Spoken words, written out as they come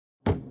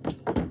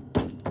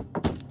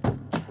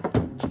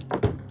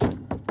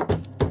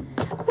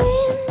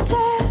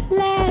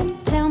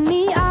Winterland, tell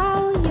me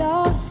all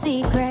your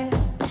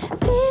secrets.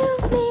 Fill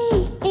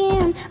me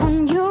in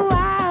on your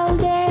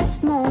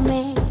wildest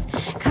moments.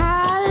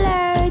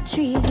 Colored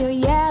trees, your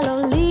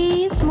yellow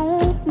leaves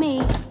move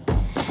me.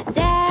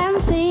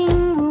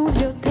 Dancing roofs,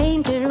 your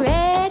painted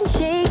red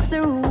shakes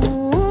the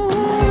room.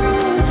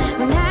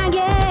 When I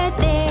get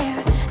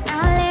there,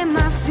 I'll let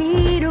my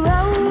feet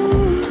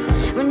roam.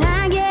 When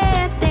I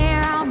get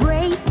there, I'll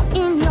break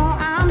in your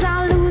arms,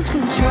 I'll lose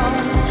control.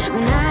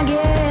 When I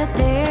get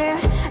there,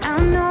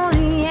 I'll know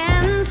the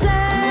answer.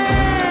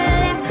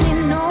 Let me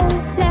know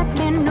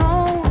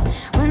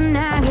when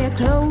I get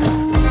closer.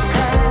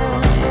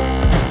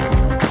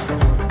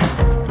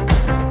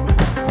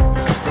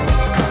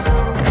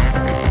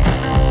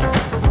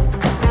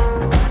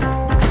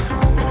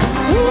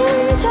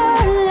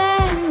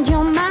 Winterland,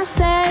 you're my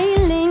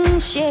sailing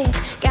ship.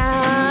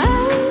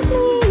 Guide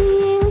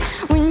me in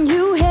when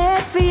you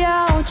head for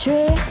your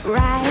trip.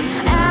 Right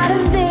out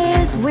of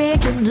this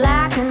wicked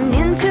black and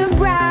into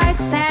bright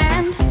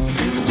sand.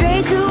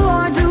 Straight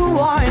toward the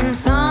warm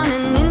sun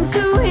and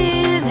into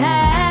his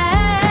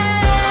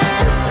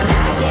hands. When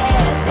I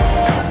get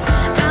there,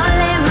 I'll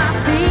let my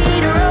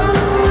feet roam.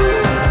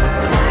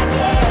 When I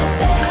get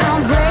there,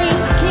 I'll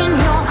break in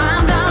your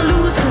arms, I'll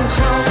lose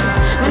control.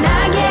 When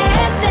I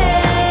get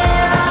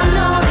there, I'll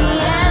know the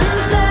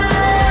answer.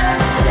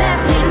 Let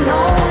me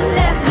know when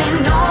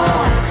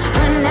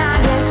I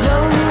get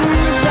closer.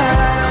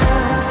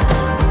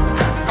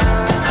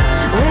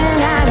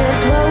 When I get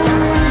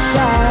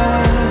closer.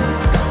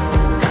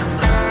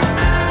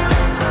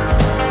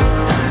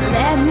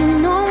 Let me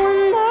know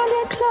when I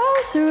get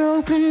closer.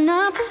 Open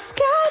up the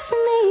sky for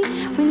me.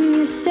 When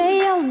you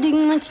say I'll dig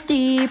much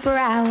deeper,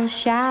 I will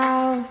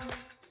shout.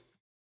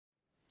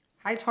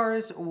 Hi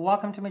Taurus,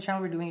 welcome to my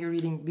channel. We're doing your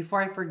reading.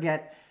 Before I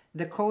forget,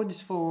 the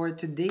codes for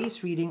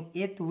today's reading,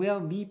 it will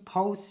be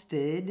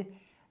posted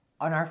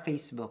on our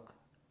Facebook.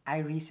 I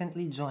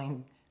recently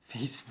joined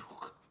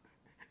Facebook.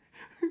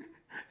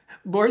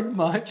 Bored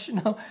much?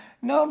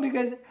 No,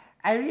 because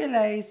I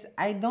realized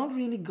I don't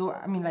really go,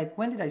 I mean, like,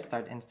 when did I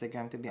start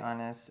Instagram, to be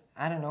honest?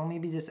 I don't know,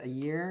 maybe just a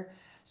year.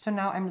 So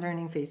now I'm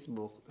learning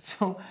Facebook.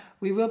 So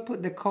we will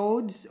put the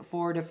codes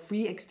for the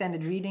free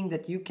extended reading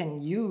that you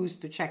can use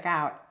to check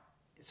out.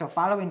 So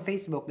follow in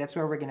Facebook, that's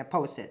where we're gonna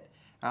post it.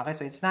 Okay,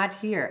 so it's not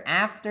here.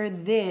 After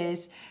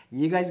this,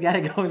 you guys gotta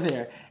go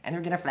there. And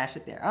we're gonna flash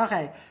it there.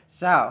 Okay,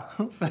 so,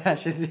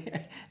 flash it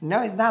there.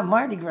 No, it's not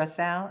Mardi Gras,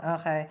 Sal.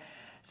 Okay,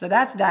 so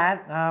that's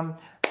that.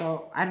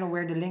 So I don't know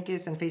where the link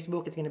is on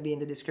Facebook. It's gonna be in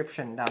the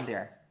description down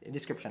there.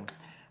 Description.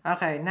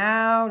 Okay,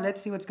 now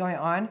let's see what's going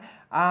on.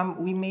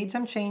 We made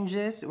some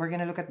changes. We're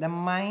gonna look at the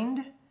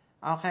mind,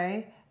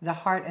 okay, the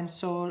heart and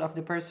soul of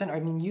the person, or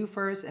I mean you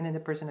first, and then the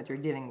person that you're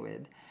dealing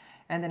with.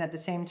 And then at the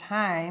same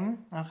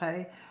time,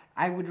 okay,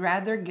 I would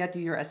rather get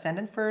you your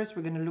ascendant first.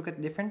 We're gonna look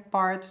at different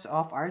parts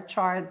of our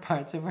chart,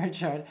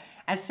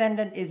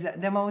 Ascendant is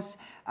the most,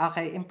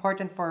 okay,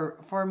 important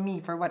for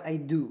me, for what I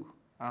do.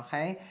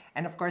 Okay,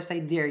 and of course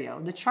sidereal.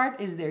 The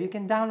chart is there. You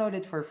can download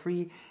it for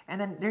free,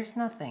 and then there's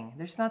nothing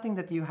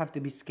that you have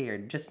to be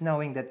scared. Just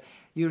knowing that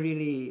you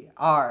really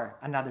are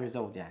another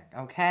zodiac.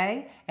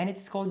 Okay, and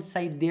it's called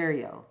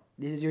sidereal.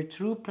 This is your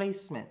true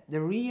placement,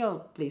 the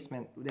real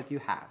placement that you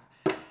have.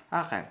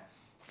 Okay,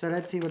 so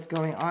let's see what's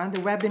going on. The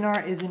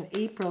webinar is in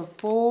April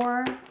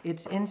 4.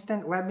 It's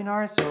instant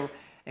webinar, so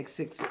it's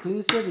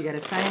exclusive. You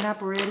gotta sign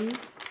up already.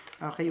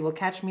 Okay, you will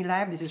catch me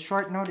live. This is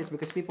short notice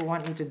because people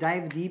want me to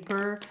dive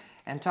deeper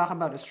and talk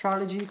about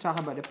astrology, talk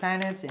about the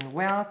planets in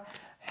wealth,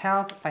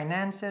 health,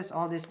 finances,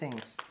 all these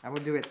things. I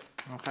will do it,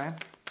 okay?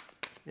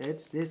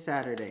 It's this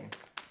Saturday.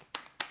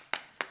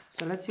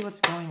 So let's see what's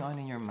going on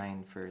in your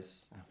mind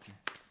first. Okay.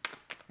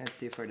 Let's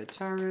see for the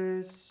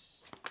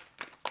Taurus.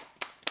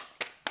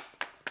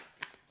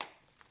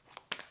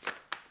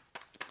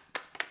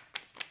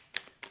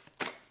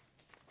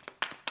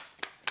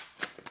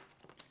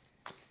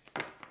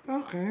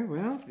 Okay,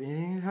 well,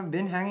 you have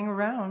been hanging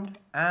around.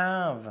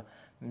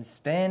 I'm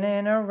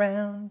spinning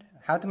around.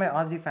 How to my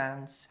Aussie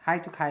fans. Hi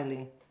to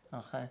Kylie.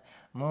 Okay.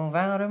 Move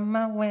out of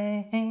my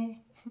way.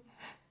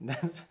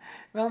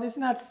 Well, it's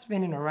not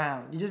spinning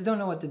around. You just don't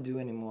know what to do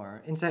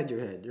anymore inside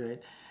your head,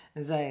 right?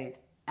 It's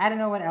like, I don't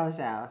know what else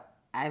out.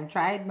 I've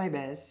tried my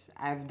best.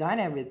 I've done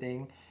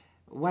everything.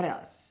 What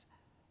else?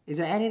 Is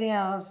there anything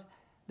else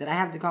that I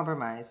have to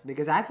compromise?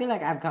 Because I feel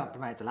like I've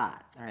compromised a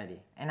lot already.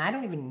 And I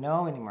don't even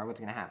know anymore what's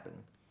going to happen.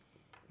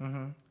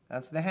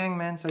 That's the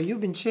Hangman. So you've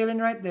been chilling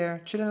right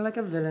there, chilling like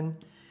a villain.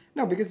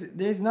 No, because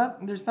there's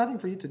nothing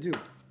for you to do.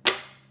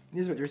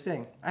 This is what you're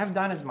saying. I've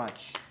done as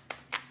much.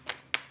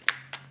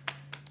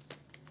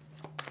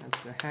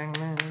 That's the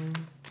Hangman.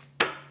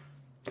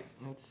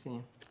 Let's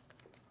see.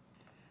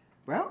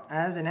 Well,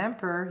 as an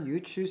emperor, you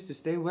choose to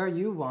stay where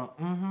you want.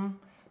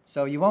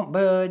 So you won't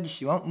budge,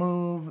 you won't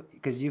move,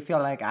 because you feel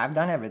like I've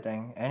done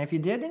everything. And if you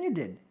did, then you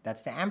did.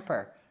 That's the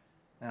emperor.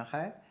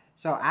 Okay?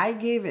 So I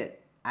gave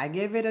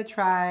it a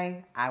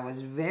try. I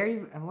was very,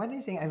 what do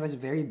you think? I was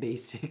very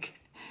basic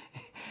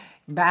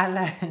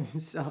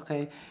Balance,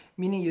 okay?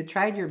 Meaning you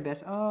tried your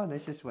best. Oh,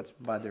 this is what's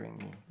bothering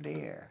me.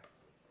 There.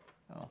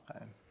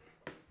 Okay.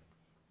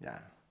 Yeah.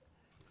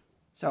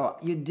 So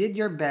you did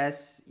your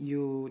best.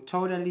 You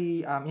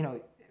totally,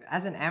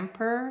 as an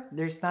emperor,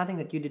 there's nothing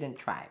that you didn't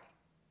try.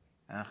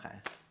 Okay.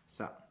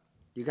 So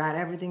you got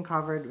everything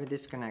covered with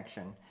this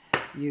connection.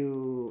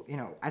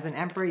 As an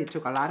emperor, you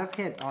took a lot of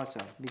hit also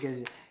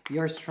because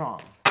you're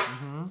strong.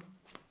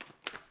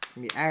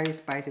 The Aries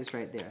Pisces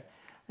right there.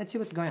 Let's see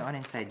what's going on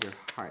inside your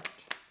heart.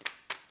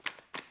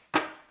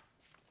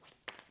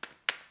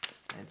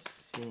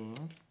 Let's see.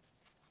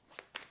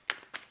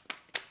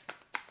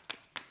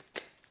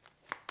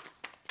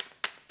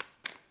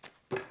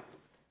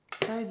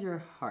 Inside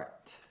your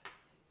heart.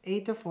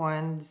 Eight of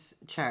Wands,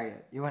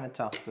 Chariot. You want to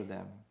talk to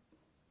them.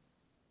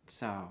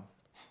 So,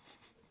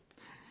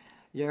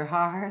 your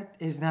heart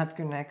is not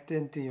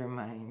connected to your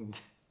mind.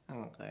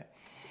 Okay.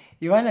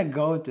 You want to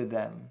go to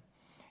them.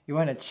 You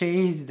want to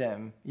chase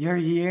them. You're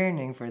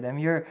yearning for them.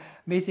 You're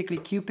basically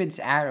Cupid's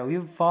arrow.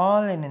 You've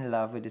fallen in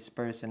love with this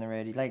person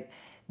already. Like,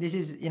 this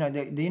is,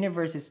 the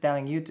universe is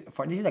telling you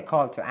this is a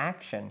call to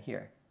action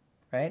here,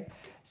 right?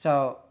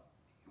 So,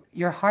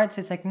 your heart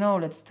says like, no,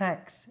 let's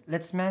text,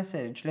 let's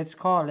message, let's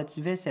call, let's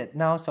visit.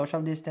 No,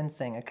 social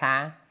distancing,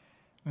 okay?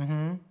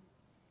 Okay.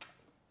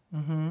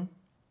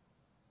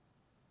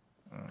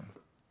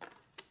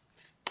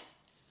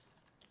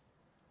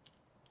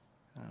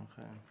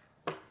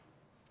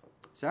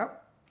 So,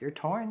 you're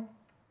torn.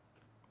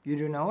 You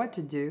don't know what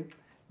to do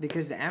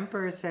because the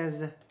Emperor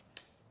says,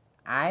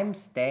 I'm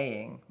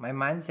staying. My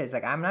mind says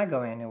like, I'm not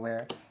going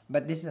anywhere.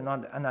 But this is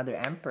another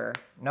Emperor.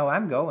 No,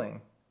 I'm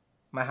going.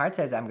 My heart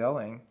says I'm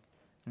going.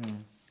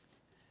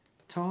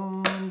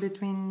 Torn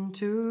between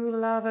two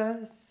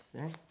lovers,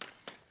 right?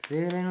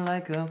 Feeling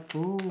like a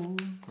fool,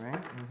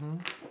 right?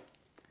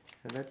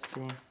 So let's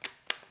see.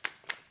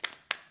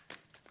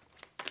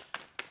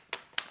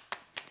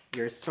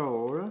 Your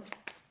soul.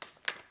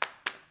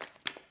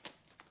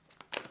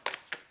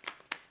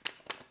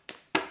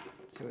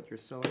 Let's see what your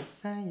soul is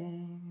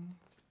saying.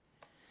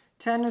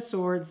 Ten of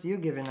Swords,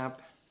 you've given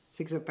up.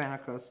 Six of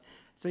Pentacles.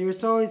 So your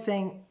soul is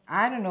saying,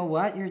 I don't know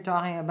what you're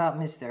talking about,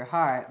 Mr.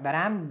 Heart, but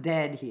I'm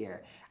dead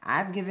here.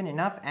 I've given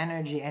enough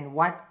energy, and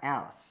what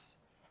else?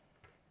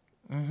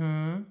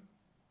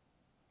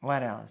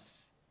 What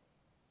else?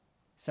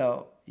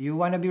 So you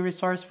want to be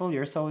resourceful.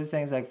 Your soul is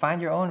saying, like,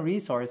 find your own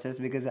resources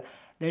because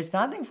there's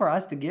nothing for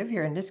us to give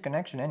here in this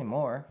connection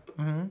anymore.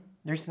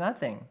 There's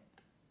nothing.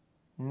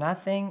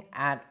 Nothing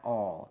at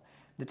all.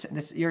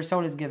 Your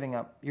soul is giving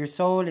up. Your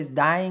soul is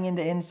dying in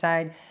the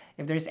inside.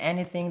 If there's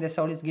anything the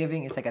soul is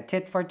giving, it's like a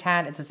tit for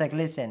tat. It's just like,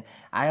 listen,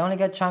 I only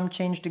got chump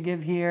change to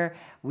give here.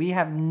 We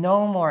have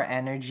no more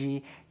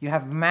energy. You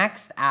have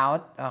maxed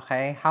out,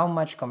 okay? How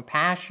much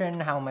compassion,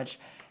 how much,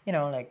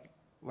 like,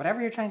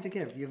 whatever you're trying to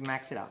give, you've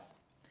maxed it out.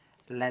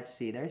 Let's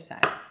see their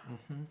side.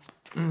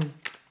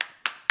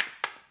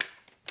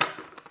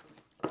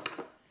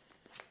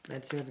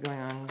 Let's see what's going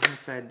on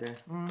inside there.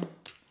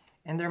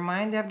 In their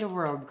mind, they have the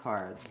World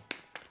card.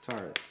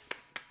 Taurus.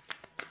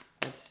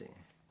 Let's see.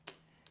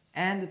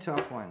 And the Two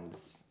of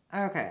Wands.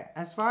 Okay,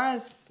 as far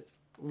as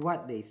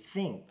what they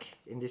think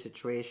in this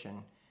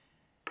situation,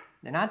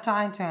 they're not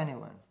talking to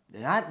anyone.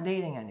 They're not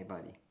dating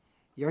anybody.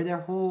 You're their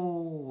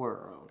whole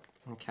world.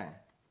 Okay.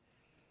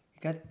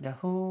 You got the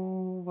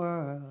whole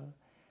world.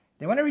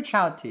 They want to reach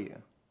out to you.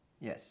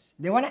 Yes.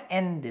 They want to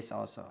end this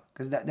also.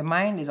 Because the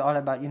mind is all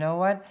about, you know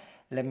what?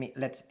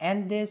 Let's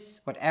end this,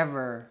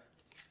 whatever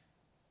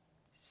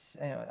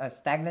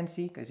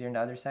stagnancy, because you're on the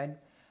other side.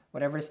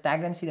 Whatever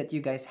stagnancy that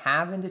you guys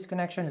have in this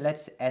connection,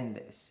 let's end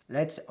this.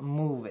 Let's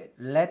move it.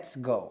 Let's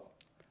go.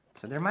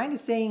 So their mind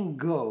is saying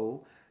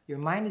go. Your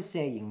mind is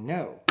saying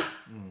no.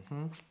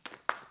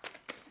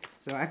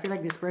 So I feel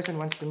like this person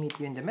wants to meet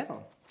you in the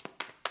middle.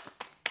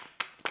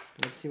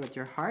 Let's see what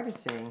your heart is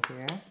saying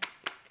here.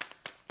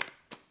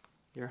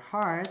 Your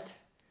heart,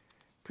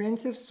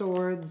 Prince of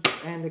Swords,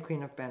 and the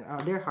Queen of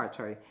Pentacles. Oh, their heart,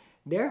 sorry.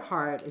 Their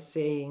heart is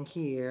saying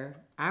here,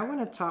 I want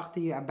to talk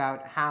to you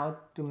about how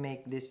to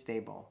make this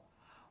stable.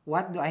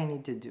 What do I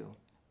need to do?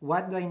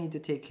 What do I need to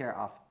take care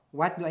of?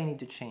 What do I need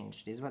to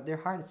change? This is what their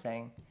heart is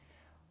saying.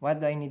 What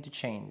do I need to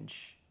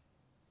change?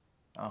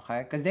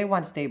 Okay? Because they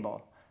want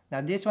stable. Now,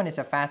 this one is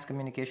a fast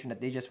communication that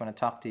they just want to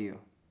talk to you.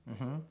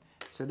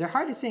 So their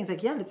heart is saying, it's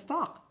like, yeah, let's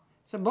talk.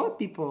 So both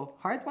people,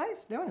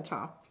 heart-wise, they want to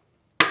talk.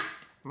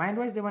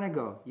 Mind-wise, they want to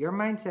go. Your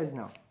mind says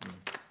no.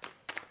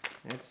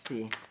 Let's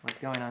see what's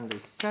going on with the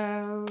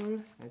soul.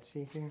 Let's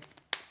see here.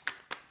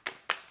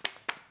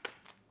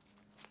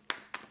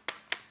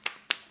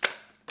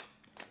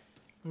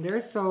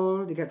 Their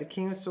soul, they got the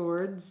King of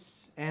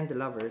Swords and the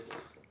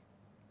Lovers.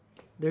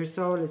 Their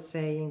soul is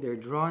saying they're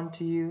drawn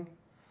to you.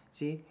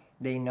 See,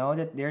 they know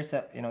that there's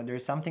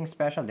there's something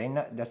special. They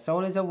know the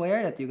soul is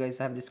aware that you guys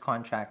have this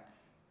contract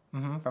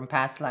from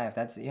past life.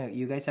 That's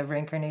you guys have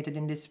reincarnated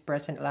in this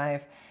present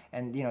life,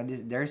 and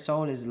their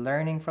soul is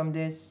learning from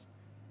this.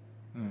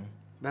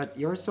 But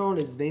your soul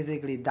is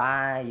basically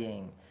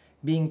dying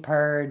being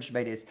purged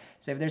by this.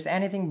 So if there's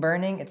anything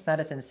burning, it's not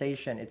a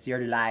sensation, it's your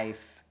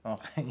life.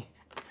 Okay.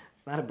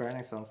 It's not a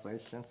burning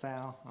sensation,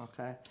 Sal.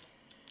 Okay.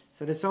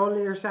 So the soul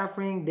you're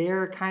suffering,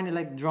 they're kind of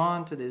like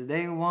drawn to this.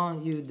 They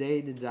want you,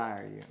 they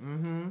desire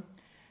you.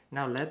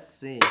 Now let's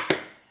see.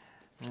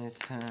 Let's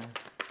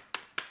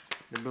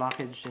the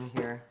blockage in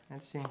here.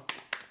 Let's see.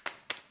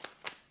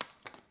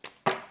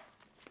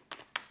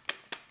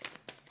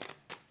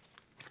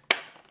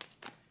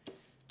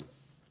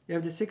 You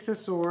have the Six of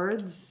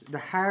Swords, the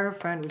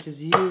Hierophant, which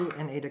is you,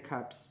 and Eight of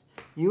Cups.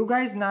 You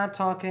guys not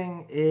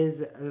talking is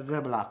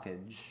the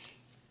blockage.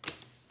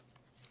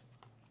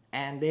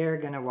 And they're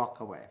gonna walk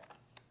away.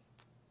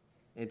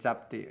 It's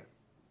up to you.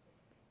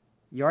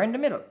 You're in the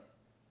middle,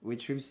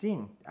 which we've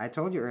seen. I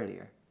told you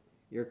earlier.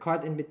 You're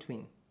caught in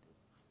between.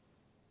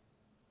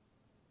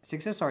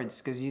 Six of Swords,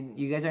 because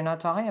you guys are not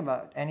talking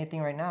about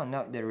anything right now.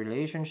 No, the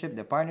relationship,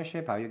 the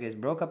partnership, how you guys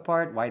broke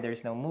apart, why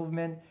there's no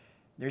movement,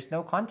 there's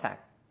no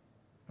contact.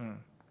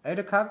 Eight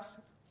of Cups,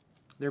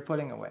 they're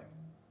pulling away.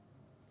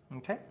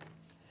 Okay?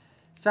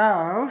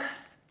 So,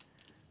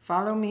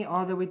 follow me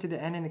all the way to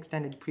the end in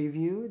extended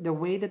preview. The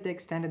way that the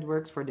extended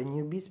works for the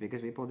newbies,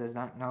 because people does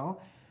not know,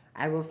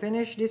 I will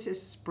finish this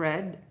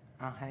spread.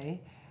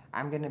 Okay?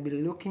 I'm going to be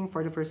looking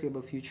for the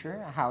foreseeable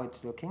future, how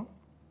it's looking.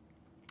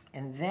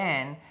 And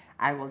then,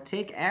 I will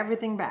take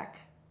everything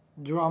back,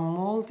 draw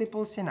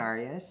multiple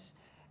scenarios,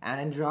 and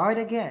then draw it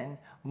again,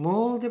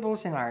 multiple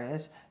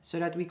scenarios, so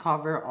that we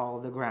cover all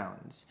the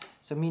grounds.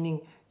 So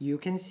meaning, you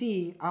can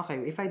see, okay,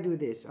 if I do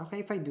this, okay,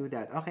 if I do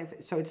that, okay,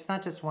 so it's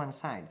not just one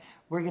side.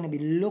 We're going to be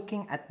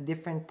looking at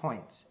different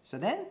points. So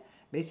then,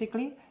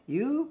 basically,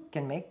 you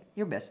can make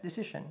your best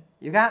decision.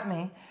 You got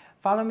me.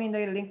 Follow me in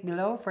the link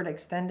below for the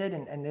extended,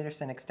 and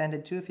there's an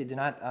extended too if you do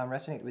not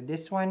resonate with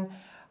this one.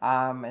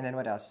 And then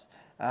what else?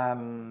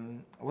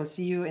 We'll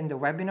see you in the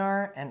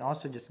webinar, and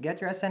also just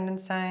get your ascendant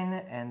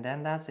sign, and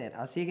then that's it.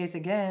 I'll see you guys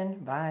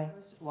again. Bye.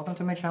 Welcome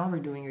to my channel. We're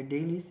doing your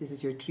dailies. This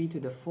is your 3 to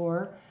the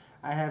 4.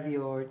 I have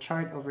your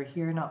chart over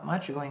here. Not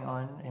much going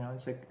on. You know,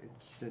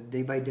 it's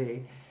day by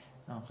day.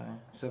 Okay.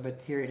 So,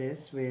 but here it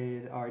is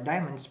with our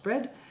diamond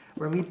spread,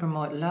 where we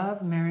promote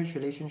love, marriage,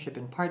 relationship,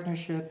 and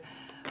partnership.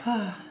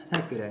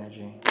 That good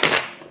energy.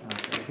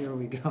 Okay, here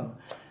we go.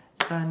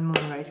 Sun,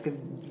 moon, rise, because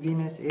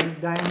Venus is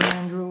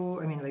diamond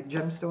rule, like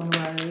gemstone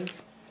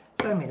wise.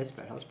 So I made a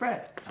special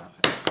spread.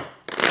 Okay.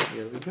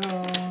 Here we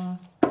go.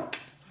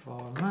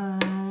 For my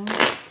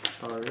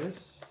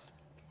Taurus.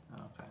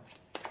 Okay.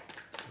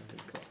 Here we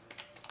go.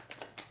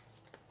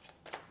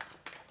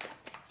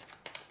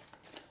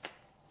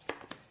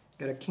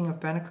 Got a King of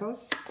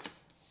Pentacles,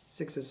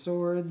 Six of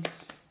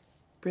Swords,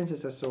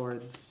 Princess of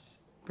Swords,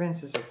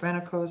 Princess of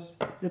Pentacles,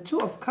 the Two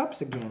of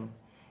Cups again,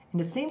 in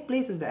the same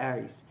place as the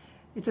Aries.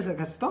 It's just like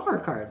a stalker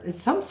card. It's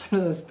some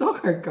sort of a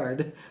stalker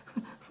card.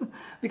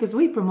 Because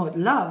we promote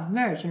love,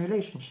 marriage, and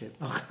relationship.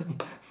 Okay.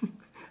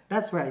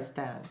 That's where I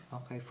stand.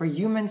 Okay. For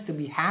humans to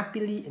be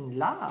happily in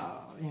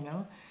love,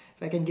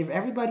 If I can give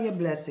everybody a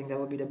blessing, that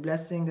would be the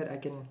blessing that I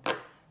can,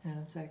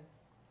 it's like,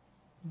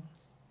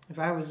 if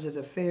I was just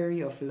a fairy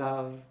of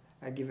love,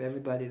 I'd give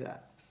everybody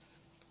that.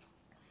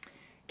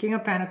 King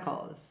of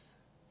Pentacles.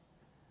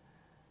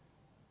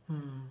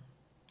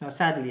 No,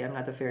 sadly, I'm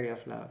not a fairy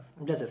of love.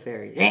 I'm just a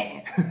fairy.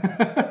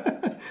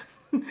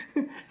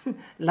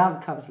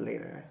 Love comes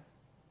later.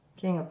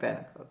 King of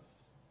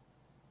Pentacles.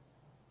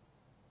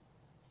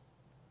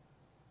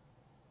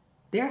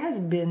 There has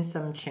been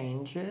some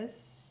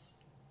changes.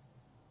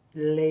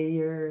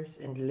 Layers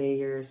and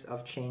layers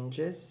of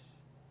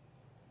changes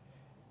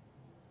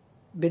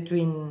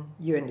between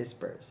you and this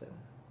person.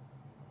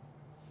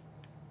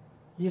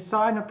 You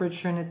saw an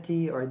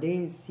opportunity, or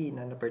they've seen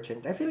an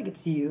opportunity. I feel like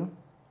it's you.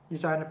 You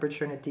saw an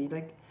opportunity,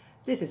 like,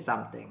 this is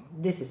something.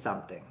 This is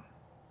something.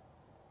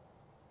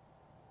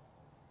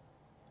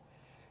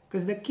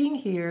 Because the king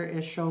here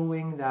is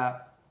showing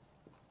that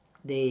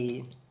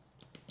they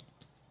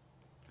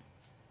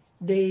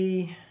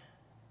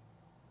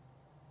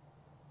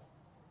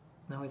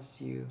no,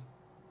 it's you.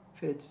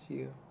 If it's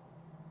you.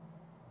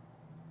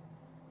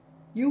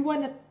 You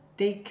want to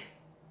take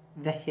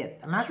the hit.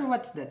 I'm not sure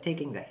what's the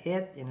taking the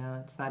hit,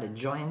 it's not a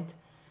joint.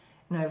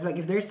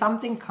 If there's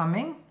something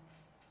coming,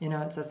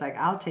 it's just like,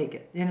 I'll take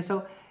it.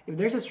 So if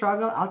there's a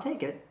struggle, I'll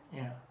take it.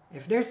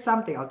 If there's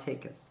something, I'll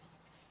take it.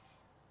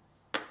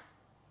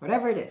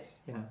 Whatever it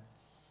is,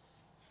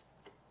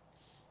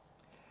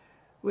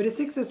 With the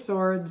Six of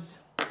Swords,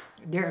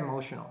 they're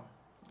emotional.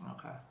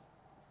 Okay.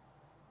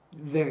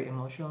 Very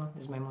emotional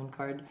is my moon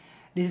card.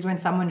 This is when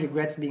someone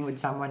regrets being with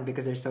someone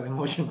because they're so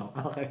emotional.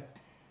 Okay.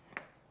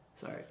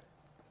 Sorry.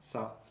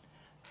 So,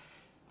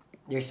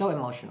 they're so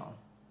emotional.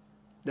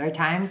 There are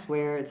times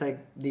where it's like,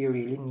 do you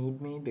really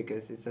need me?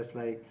 Because it's just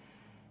like,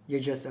 you're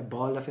just a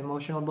ball of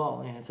emotional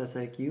ball. It's just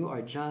like, you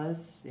are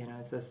just,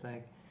 it's just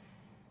like,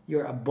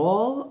 you're a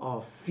ball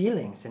of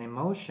feelings and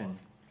emotion.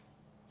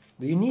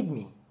 Do you need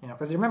me?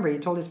 Because remember, you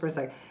told this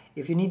person, like,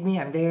 if you need me,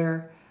 I'm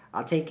there.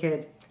 I'll take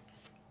it.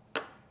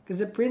 Because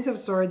the Prince of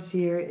Swords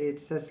here,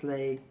 it's just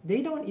like,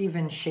 they don't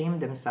even shame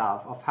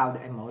themselves of how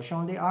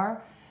emotional they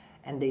are.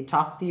 and they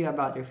talk to you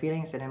about their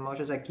feelings and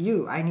emotions, like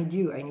you, I need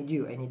you, I need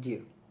you, I need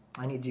you,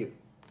 I need you.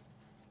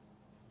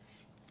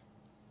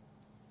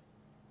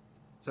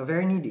 So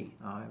very needy,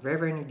 very,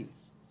 very needy.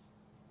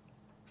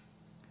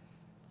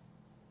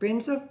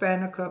 Princess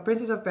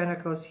of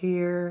Pentacles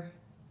here.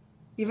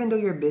 Even though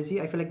you're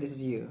busy, I feel like this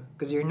is you.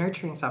 Because you're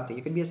nurturing something.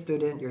 You could be a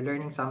student, you're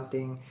learning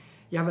something.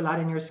 You have a lot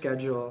in your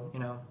schedule, you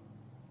know.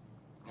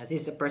 As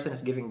this a person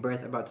is giving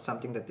birth about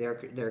something that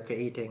they're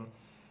creating.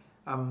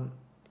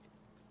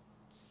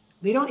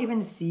 They don't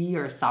even see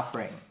your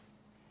suffering.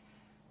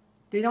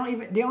 They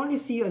only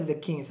see you as the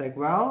king. It's like,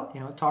 well, you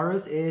know,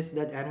 Taurus is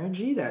that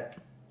energy that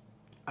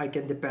I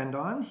can depend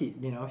on.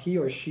 He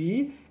or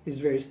she is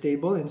very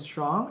stable and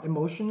strong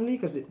emotionally,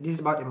 because this is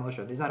about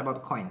emotion. This is not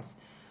about coins.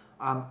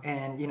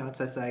 And you know, it's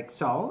just like,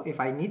 so if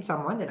I need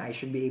someone, then I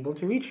should be able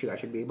to reach you. I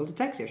should be able to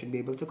text you. I should be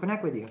able to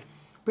connect with you.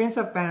 Prince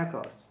of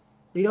Pentacles.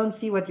 They don't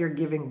see what you're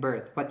giving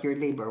birth, what your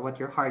labor, what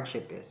your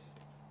hardship is.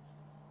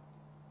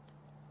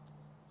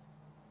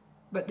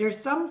 But there's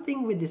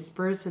something with this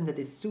person that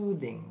is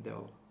soothing,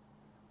 though.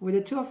 With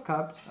the Two of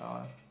Cups,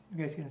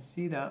 you guys can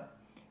see that.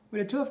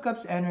 With the Two of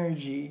Cups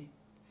energy,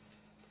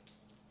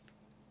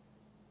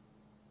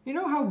 you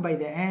know how by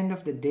the end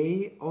of the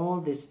day, all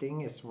this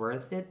thing is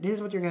worth it? This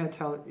is what you're gonna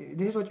tell.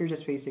 This is what you're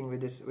just facing with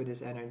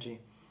this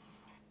energy.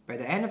 By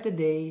the end of the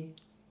day,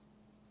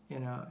 you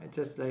know, it's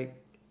just like,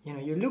 you know,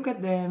 you look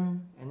at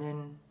them and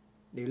then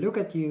they look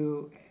at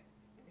you,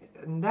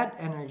 and that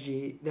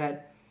energy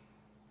that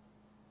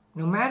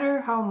no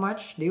matter how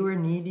much they were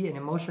needy and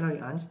emotionally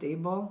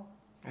unstable,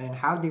 and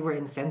how they were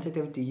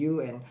insensitive to you,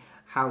 and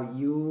how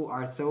you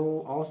are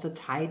so also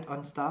tight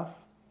on stuff,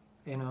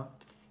 you know.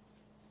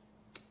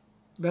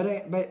 But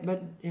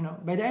you know,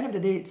 by the end of the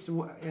day,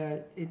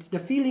 it's the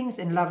feelings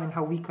and love and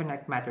how we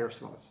connect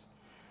matters most.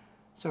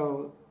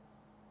 So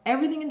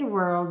everything in the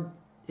world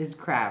is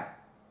crap,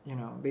 you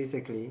know,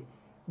 basically.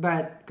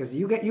 But because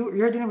you're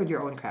dealing with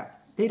your own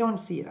crap, they don't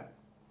see that.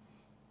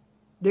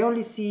 They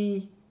only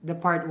see the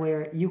part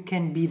where you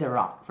can be the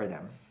rock for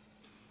them.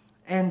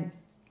 And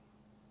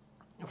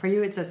for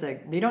you, it's just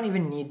like, they don't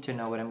even need to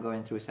know what I'm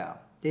going through, Sal.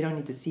 They don't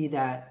need to see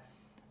that,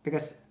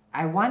 because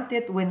I want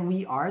it when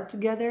we are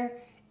together.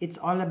 It's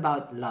all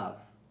about love,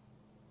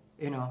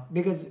 you know,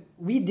 because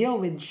we deal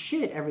with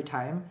shit every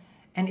time,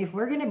 and if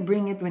we're gonna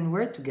bring it when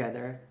we're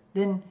together,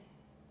 then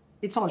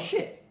it's all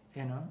shit,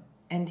 you know.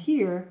 And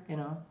here, you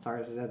know,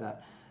 sorry if I said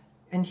that,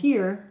 and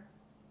here,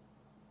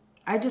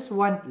 I just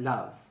want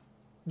love.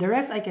 The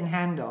rest I can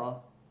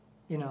handle,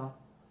 you know.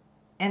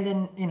 And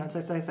then, you know,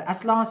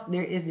 as long as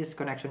there is this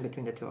connection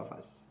between the two of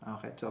us.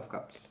 Okay, Two of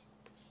Cups.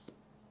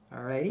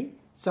 Alrighty,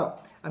 so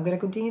I'm gonna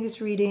continue this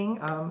reading,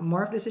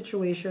 more of the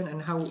situation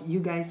and how you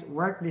guys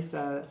work this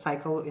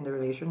cycle in the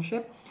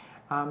relationship.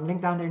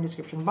 Link down there in the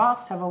description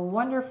box. Have a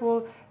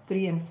wonderful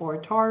 3 and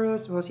 4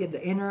 Taurus. We'll see at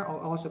the inner or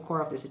also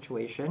core of the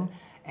situation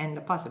and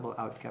the possible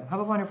outcome. Have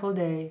a wonderful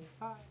day.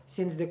 Bye.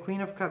 Since the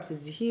Queen of Cups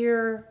is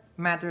here,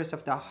 matters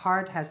of the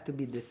heart has to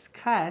be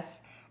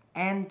discussed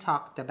and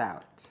talked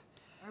about.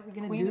 What are we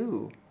gonna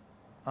do?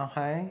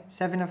 Okay,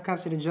 7 of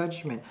Cups with the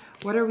Judgment.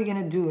 What are we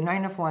gonna do?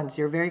 9 of Wands,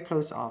 you're very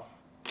close off.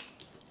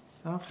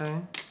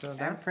 Okay, so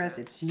the Empress,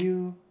 it's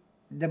you.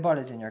 The ball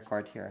is in your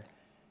court here.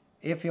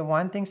 If you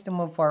want things to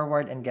move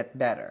forward and get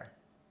better,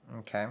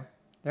 okay?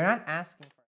 They're not asking for